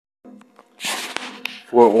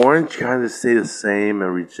For Orange County to stay the same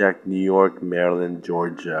and reject New York, Maryland,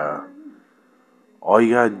 Georgia, all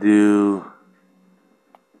you gotta do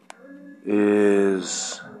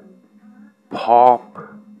is pop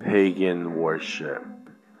pagan worship.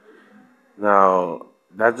 Now,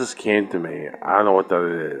 that just came to me. I don't know what that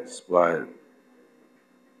is, but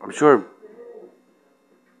I'm sure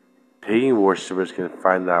pagan worshippers can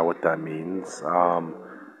find out what that means.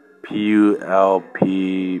 PULP,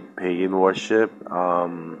 pagan worship.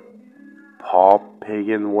 Paul,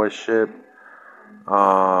 pagan worship.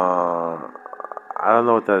 I don't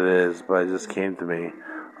know what that is, but it just came to me.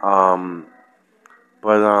 Um,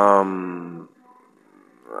 but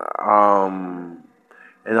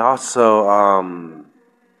and also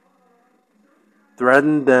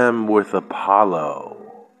threaten them with Apollo.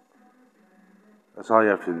 That's all you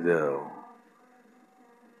have to do.